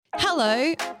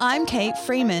Hello, I'm Kate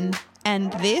Freeman,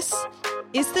 and this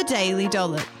is the Daily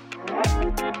Dollop.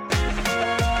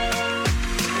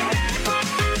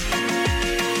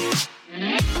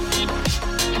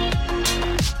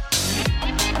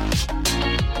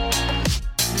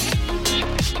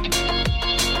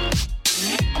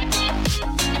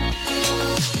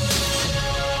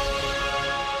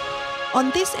 On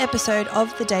this episode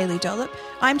of the Daily Dollop,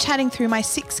 I'm chatting through my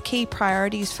 6 key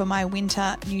priorities for my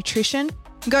winter nutrition.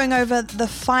 I'm going over the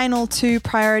final 2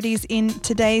 priorities in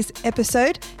today's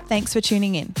episode. Thanks for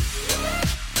tuning in.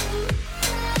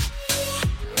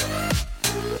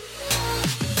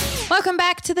 Welcome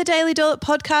back to the Daily Dollop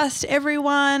podcast,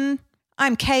 everyone.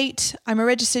 I'm Kate. I'm a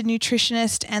registered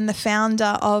nutritionist and the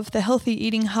founder of the Healthy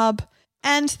Eating Hub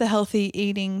and the Healthy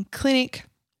Eating Clinic.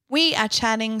 We are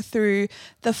chatting through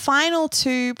the final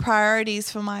 2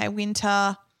 priorities for my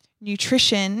winter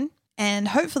nutrition, and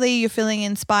hopefully you're feeling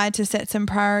inspired to set some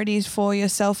priorities for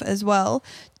yourself as well.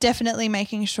 Definitely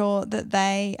making sure that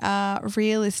they are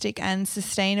realistic and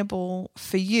sustainable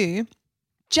for you.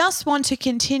 Just want to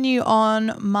continue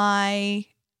on my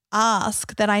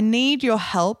ask that I need your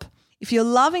help. If you're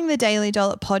loving the Daily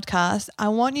Dollop podcast, I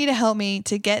want you to help me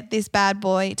to get this bad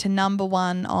boy to number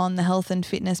 1 on the health and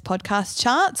fitness podcast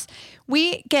charts.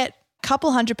 We get a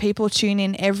couple hundred people tune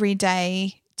in every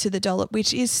day to the Dollop,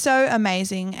 which is so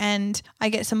amazing. And I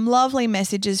get some lovely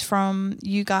messages from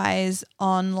you guys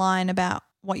online about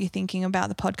what you're thinking about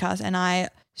the podcast. And I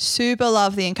super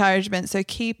love the encouragement. So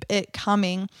keep it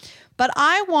coming. But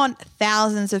I want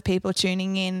thousands of people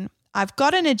tuning in. I've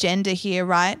got an agenda here,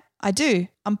 right? I do.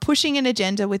 I'm pushing an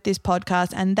agenda with this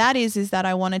podcast, and that is that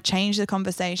I want to change the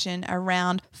conversation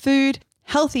around food,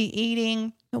 healthy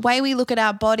eating, the way we look at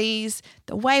our bodies,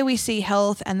 the way we see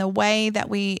health, and the way that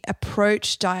we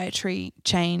approach dietary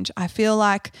change. I feel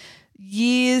like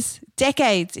years,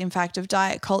 decades, in fact, of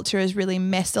diet culture has really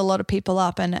messed a lot of people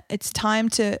up, and it's time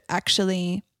to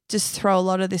actually just throw a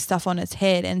lot of this stuff on its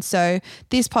head. And so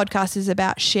this podcast is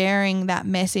about sharing that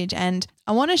message, and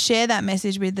I want to share that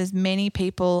message with as many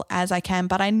people as I can,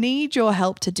 but I need your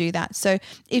help to do that. So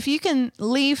if you can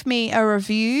leave me a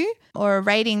review or a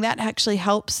rating, that actually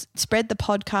helps spread the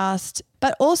podcast.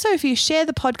 But also if you share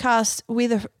the podcast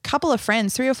with a couple of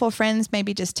friends, 3 or 4 friends,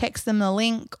 maybe just text them the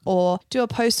link or do a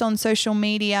post on social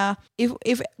media.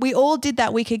 If we all did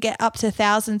that, we could get up to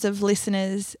thousands of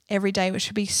listeners every day, which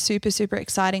would be super, super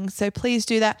exciting. So please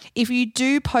do that. If you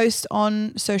do post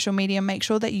on social media, make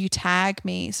sure that you tag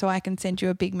me so I can send you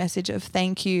a big message of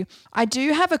thank you. I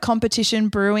do have a competition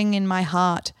brewing in my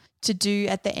heart to do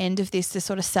at the end of this to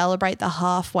sort of celebrate the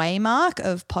halfway mark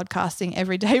of podcasting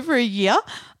every day for a year.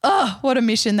 Oh, what a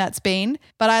mission that's been.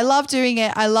 But I love doing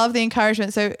it. I love the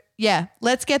encouragement. So yeah,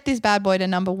 let's get this bad boy to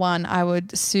number 1. I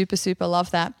would super, super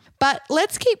love that. But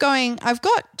let's keep going. I've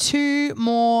got 2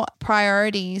 more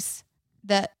priorities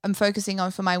that I'm focusing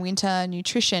on for my winter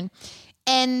nutrition.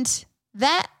 And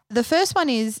the first one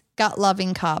is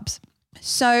gut-loving carbs.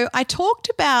 So I talked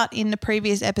about in the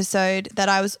previous episode that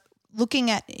I was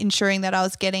looking at ensuring that I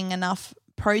was getting enough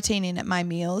protein in at my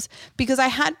meals, because I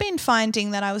had been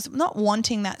finding that I was not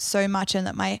wanting that so much and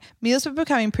that my meals were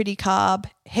becoming pretty carb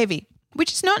heavy,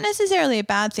 which is not necessarily a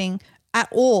bad thing at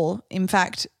all. In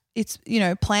fact, it's,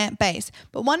 plant-based.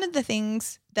 But one of the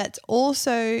things that's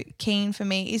also keen for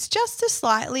me is just to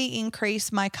slightly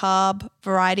increase my carb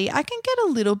variety. I can get a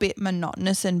little bit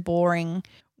monotonous and boring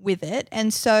with it.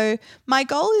 And so my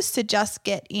goal is to just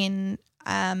get in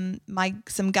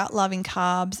some gut-loving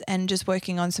carbs and just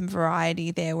working on some variety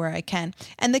there where I can.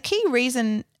 And the key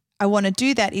reason I want to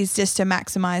do that is just to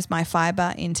maximize my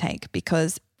fiber intake,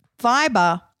 because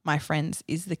fiber, my friends,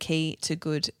 is the key to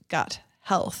good gut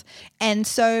health. And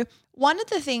so one of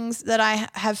the things that I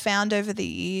have found over the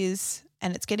years,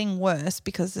 and it's getting worse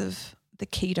because of the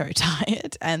keto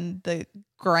diet and the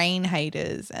grain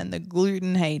haters and the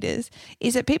gluten haters,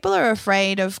 is that people are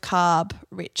afraid of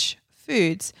carb-rich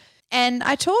foods. And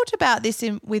I talked about this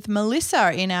with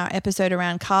Melissa in our episode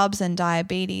around carbs and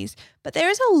diabetes, but there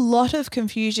is a lot of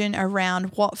confusion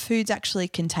around what foods actually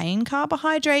contain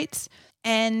carbohydrates,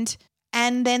 and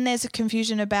then there's a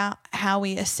confusion about how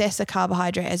we assess a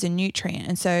carbohydrate as a nutrient.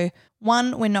 And so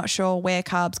 1, we're not sure where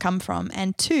carbs come from,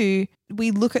 and 2,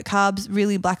 we look at carbs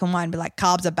really black and white and be like,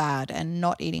 carbs are bad and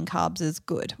not eating carbs is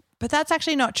good. But that's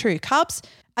actually not true. Carbs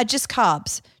are just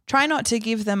carbs. Try not to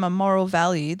give them a moral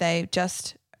value. They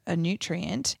just a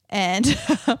nutrient, and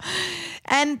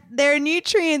they're a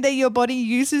nutrient that your body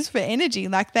uses for energy.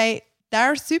 Like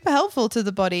they're super helpful to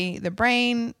the body. The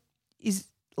brain is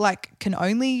can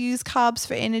only use carbs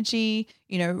for energy.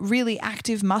 Really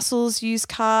active muscles use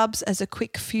carbs as a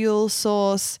quick fuel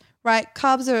source. right?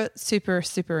 Carbs are super,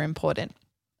 super important.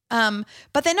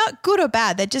 But they're not good or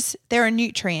bad. They're a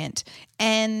nutrient.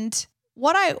 And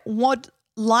what I would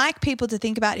like people to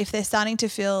think about if they're starting to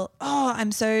feel, oh,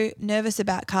 I'm so nervous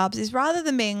about carbs, is rather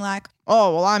than being like,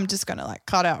 oh, well, I'm just going to like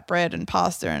cut out bread and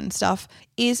pasta and stuff,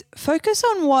 is focus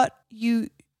on what you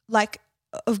like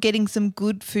of getting some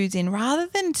good foods in rather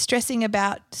than stressing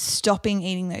about stopping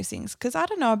eating those things. Because I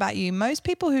don't know about you, most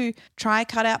people who try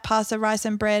cut out pasta, rice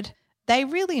and bread, they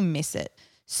really miss it.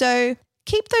 So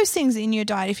keep those things in your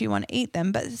diet if you want to eat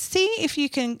them, but see if you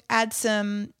can add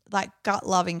some like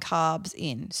gut-loving carbs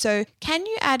in. So can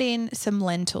you add in some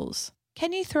lentils?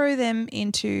 Can you throw them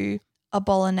into a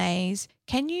bolognese?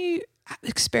 Can you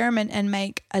experiment and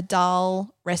make a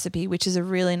dal recipe, which is a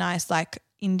really nice like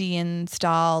Indian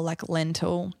style like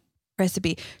lentil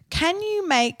recipe? Can you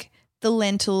make the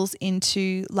lentils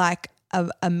into like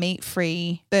a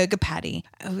meat-free burger patty?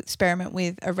 Experiment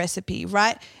with a recipe,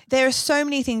 right? There are so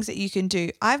many things that you can do.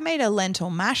 I've made a lentil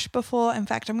mash before. In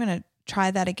fact, I'm going to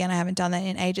try that again. I haven't done that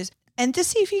in ages. And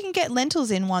just see if you can get lentils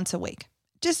in once a week.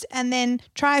 And then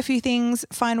try a few things,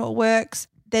 find what works.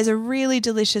 There's a really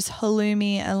delicious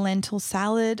halloumi and lentil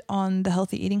salad on the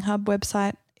Healthy Eating Hub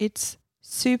website. It's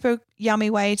super yummy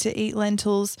way to eat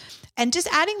lentils, and just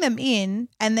adding them in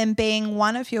and then being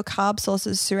one of your carb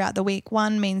sources throughout the week.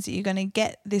 One means that you're going to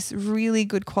get this really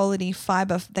good quality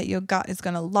fiber that your gut is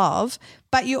going to love,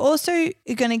 but you also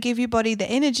are going to give your body the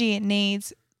energy it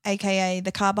needs, aka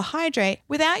the carbohydrate,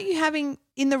 without you having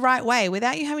in the right way,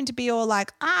 without you having to be all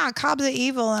like, carbs are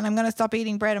evil and I'm going to stop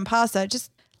eating bread and pasta.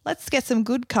 Just let's get some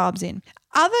good carbs in.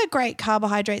 Other great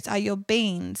carbohydrates are your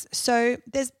beans. So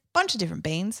there's bunch of different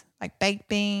beans like baked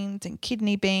beans and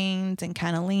kidney beans and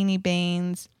cannellini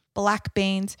beans, black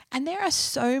beans, and there are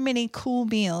so many cool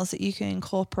meals that you can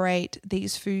incorporate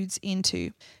these foods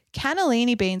into.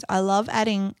 Cannellini beans, I love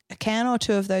adding a can or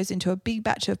two of those into a big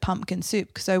batch of pumpkin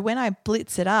soup. So when I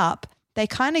blitz it up, they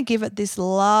kind of give it this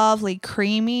lovely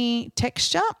creamy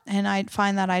texture, and I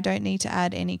find that I don't need to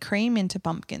add any cream into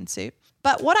pumpkin soup.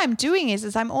 But what I'm doing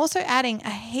is I'm also adding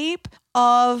a heap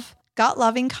of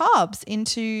gut-loving carbs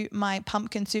into my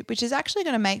pumpkin soup, which is actually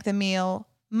going to make the meal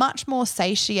much more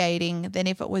satiating than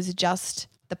if it was just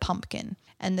the pumpkin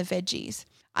and the veggies.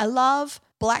 I love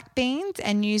black beans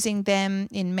and using them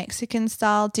in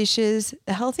Mexican-style dishes.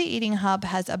 The Healthy Eating Hub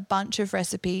has a bunch of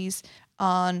recipes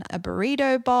on a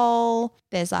burrito bowl.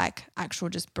 There's like actual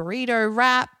just burrito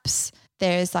wraps.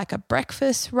 There's like a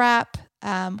breakfast wrap.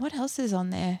 What else is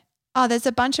on there? Oh, there's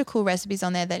a bunch of cool recipes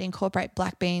on there that incorporate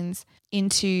black beans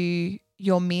into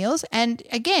your meals. And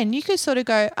again, you could sort of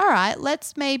go, all right,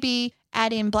 let's maybe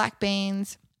add in black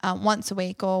beans once a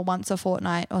week or once a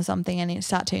fortnight or something, and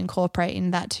start to incorporate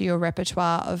in that to your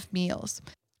repertoire of meals.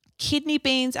 Kidney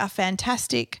beans are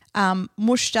fantastic,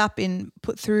 mushed up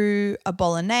put through a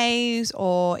bolognese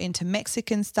or into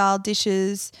Mexican style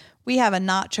dishes. We have a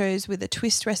nachos with a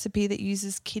twist recipe that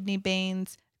uses kidney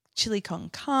beans. Chili con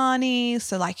carne,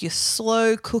 so like your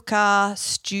slow cooker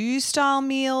stew style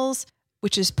meals,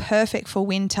 which is perfect for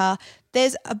winter.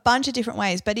 There's a bunch of different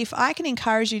ways, but if I can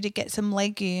encourage you to get some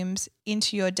legumes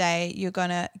into your day, you're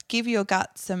going to give your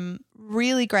gut some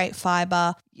really great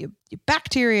fiber. Your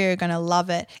bacteria are going to love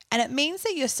it. And it means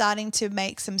that you're starting to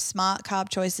make some smart carb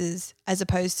choices as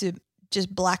opposed to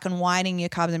just black and whiting your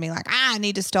carbs and being like, I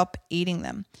need to stop eating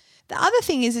them. The other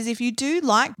thing is if you do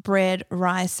like bread,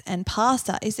 rice and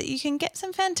pasta, is that you can get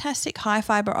some fantastic high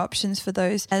fiber options for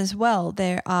those as well.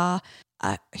 There are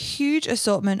a huge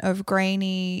assortment of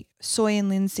grainy soy and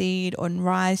linseed or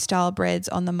rye style breads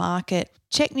on the market.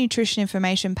 Check nutrition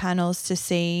information panels to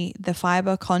see the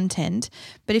fiber content.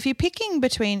 But if you're picking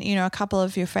between, a couple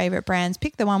of your favorite brands,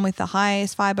 pick the one with the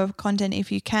highest fiber content if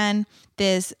you can.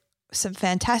 There's some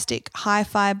fantastic high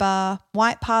fiber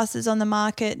white pastas on the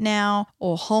market now,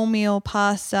 or wholemeal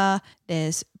pasta.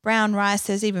 There's brown rice.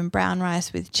 There's even brown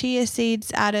rice with chia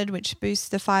seeds added, which boosts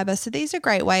the fiber. So these are a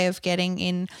great way of getting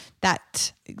in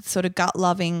that sort of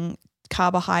gut-loving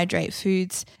carbohydrate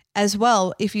foods as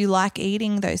well if you like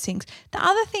eating those things. The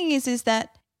other thing is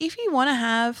that if you want to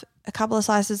have a couple of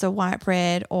slices of white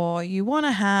bread or you want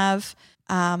to have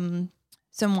some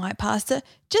white pasta,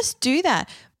 just do that.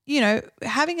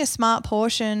 Having a smart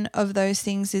portion of those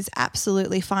things is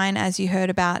absolutely fine, as you heard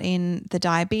about in the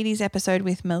diabetes episode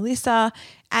with Melissa,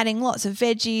 adding lots of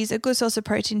veggies, a good source of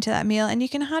protein to that meal, and you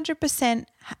can 100%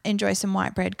 enjoy some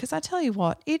white bread because I tell you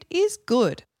what, it is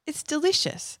good. It's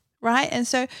delicious, right? And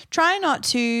so try not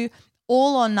to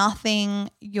all or nothing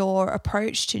your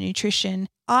approach to nutrition.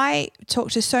 I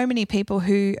talk to so many people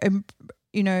who,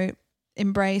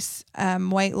 embrace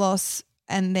weight loss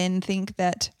and then think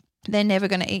that they're never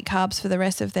going to eat carbs for the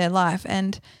rest of their life.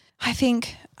 And I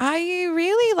think, are you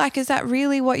really is that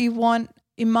really what you want?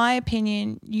 In my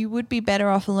opinion, you would be better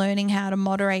off learning how to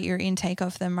moderate your intake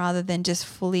of them rather than just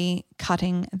fully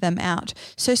cutting them out.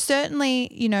 So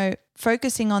certainly,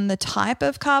 focusing on the type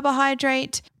of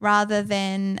carbohydrate rather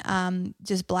than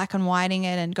just black and whiting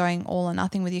it and going all or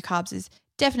nothing with your carbs is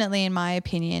definitely, in my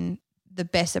opinion, the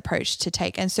best approach to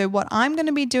take. And so what I'm going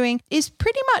to be doing is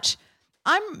pretty much,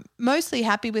 I'm mostly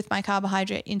happy with my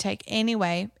carbohydrate intake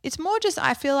anyway. It's more just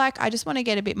I feel like I just want to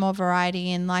get a bit more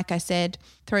variety in, like I said,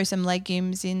 throw some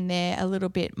legumes in there a little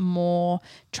bit more,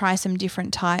 try some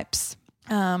different types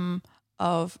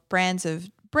of brands of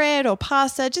bread or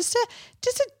pasta just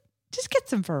to get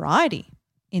some variety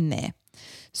in there.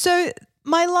 So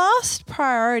my last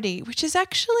priority, which is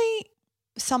actually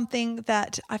something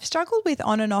that I've struggled with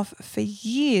on and off for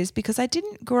years because I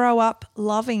didn't grow up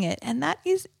loving it, and that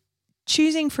is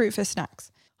choosing fruit for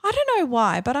snacks. I don't know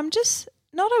why, but I'm just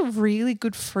not a really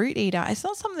good fruit eater. It's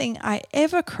not something I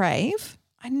ever crave.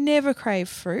 I never crave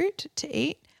fruit to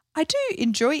eat. I do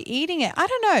enjoy eating it. I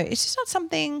don't know. It's just not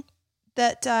something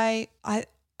that I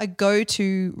go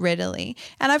to readily.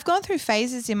 And I've gone through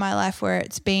phases in my life where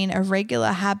it's been a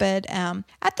regular habit.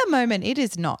 At the moment, it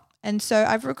is not. And so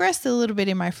I've regressed a little bit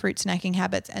in my fruit snacking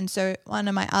habits. And so one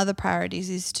of my other priorities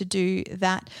is to do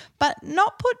that, but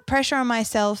not put pressure on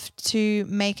myself to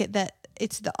make it that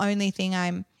it's the only thing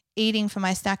I'm eating for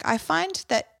my snack. I find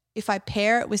that if I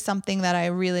pair it with something that I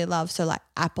really love, so like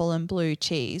apple and blue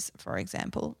cheese, for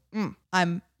example,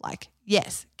 I'm like,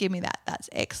 yes, give me that. That's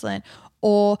excellent.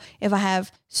 Or if I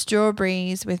have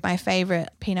strawberries with my favorite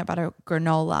peanut butter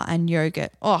granola and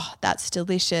yogurt, oh, that's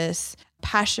delicious.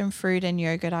 Passion fruit and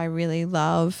yogurt I really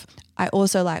love. I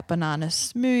also like banana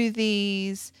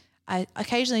smoothies. I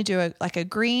occasionally do a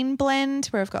green blend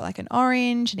where I've got like an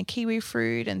orange and a kiwi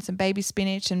fruit and some baby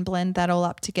spinach and blend that all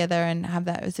up together and have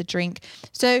that as a drink.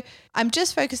 So I'm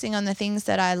just focusing on the things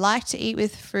that I like to eat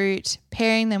with fruit,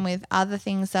 pairing them with other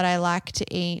things that I like to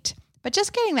eat, but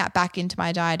just getting that back into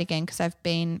my diet again because I've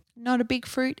been not a big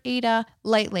fruit eater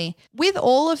lately. With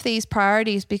all of these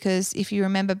priorities, because if you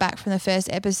remember back from the first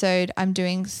episode, I'm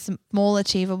doing small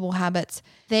achievable habits.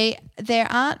 There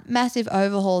aren't massive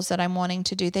overhauls that I'm wanting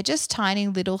to do. They're just tiny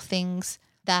little things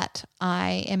that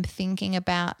I am thinking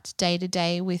about day to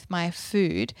day with my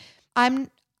food. I'm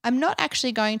not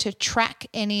actually going to track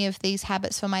any of these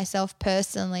habits for myself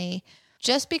personally,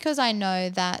 just because I know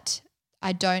that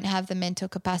I don't have the mental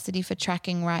capacity for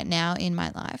tracking right now in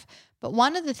my life. But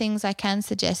one of the things I can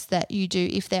suggest that you do,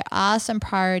 if there are some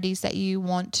priorities that you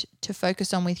want to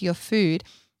focus on with your food,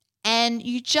 and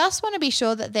you just want to be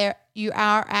sure that you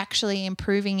are actually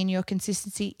improving in your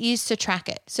consistency, is to track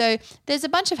it. So there's a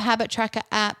bunch of habit tracker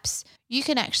apps. You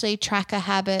can actually track a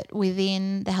habit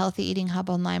within the Healthy Eating Hub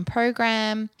online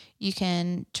program. You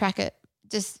can track it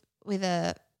just with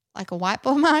a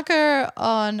whiteboard marker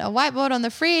on a whiteboard on the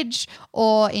fridge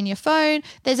or in your phone.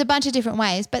 There's a bunch of different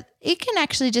ways, but it can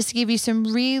actually just give you some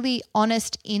really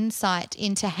honest insight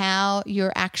into how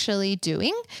you're actually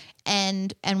doing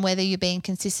and whether you're being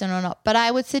consistent or not. But I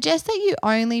would suggest that you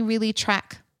only really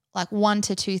track like 1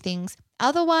 to 2 things.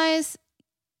 Otherwise,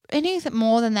 anything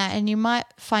more than that, and you might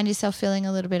find yourself feeling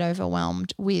a little bit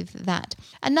overwhelmed with that.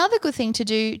 Another good thing to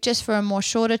do just for a more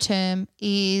shorter term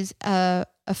is a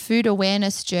food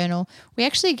awareness journal. We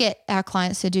actually get our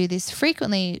clients to do this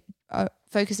frequently,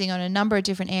 focusing on a number of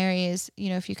different areas,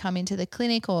 if you come into the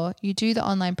clinic or you do the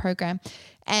online program.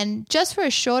 And just for a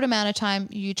short amount of time,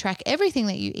 you track everything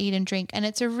that you eat and drink. And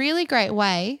it's a really great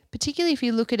way, particularly if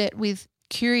you look at it with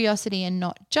curiosity and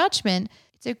not judgment.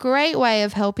 It's a great way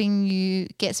of helping you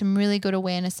get some really good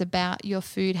awareness about your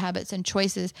food habits and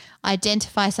choices,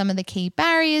 identify some of the key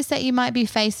barriers that you might be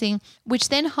facing, which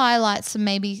then highlights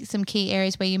maybe some key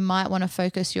areas where you might want to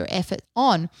focus your effort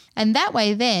on. And that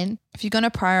way then, if you're going to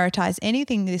prioritize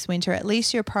anything this winter, at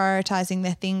least you're prioritizing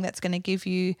the thing that's going to give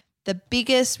you the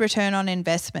biggest return on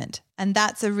investment. And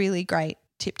that's a really great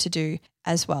tip to do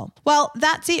as well. Well,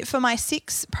 that's it for my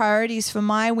 6 priorities for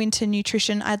my winter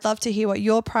nutrition. I'd love to hear what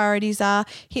your priorities are.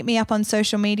 Hit me up on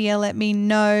social media. Let me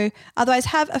know. Otherwise,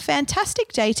 have a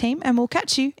fantastic day, team, and we'll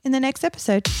catch you in the next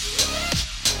episode.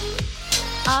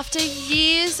 After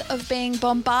years of being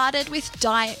bombarded with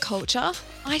diet culture,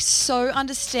 I so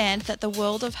understand that the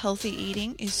world of healthy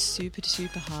eating is super,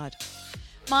 super hard.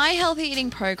 My healthy eating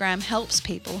program helps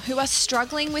people who are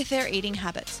struggling with their eating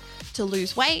habits to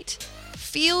lose weight,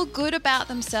 feel good about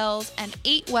themselves, and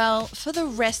eat well for the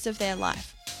rest of their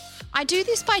life. I do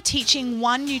this by teaching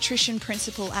one nutrition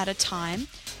principle at a time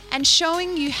and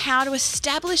showing you how to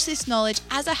establish this knowledge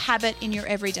as a habit in your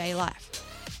everyday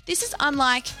life. This is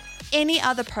unlike any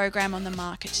other program on the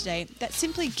market today that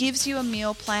simply gives you a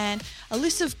meal plan, a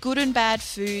list of good and bad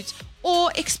foods,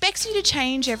 or expects you to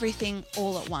change everything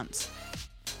all at once.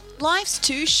 Life's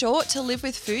too short to live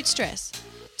with food stress.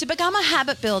 To become a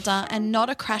habit builder and not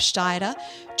a crash dieter,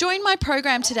 join my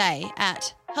program today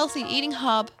at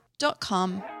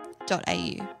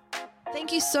healthyeatinghub.com.au.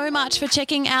 Thank you so much for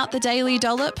checking out the Daily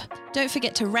Dollop. Don't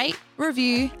forget to rate,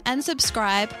 review, and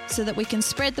subscribe so that we can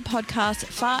spread the podcast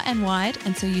far and wide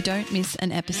and so you don't miss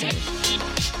an episode.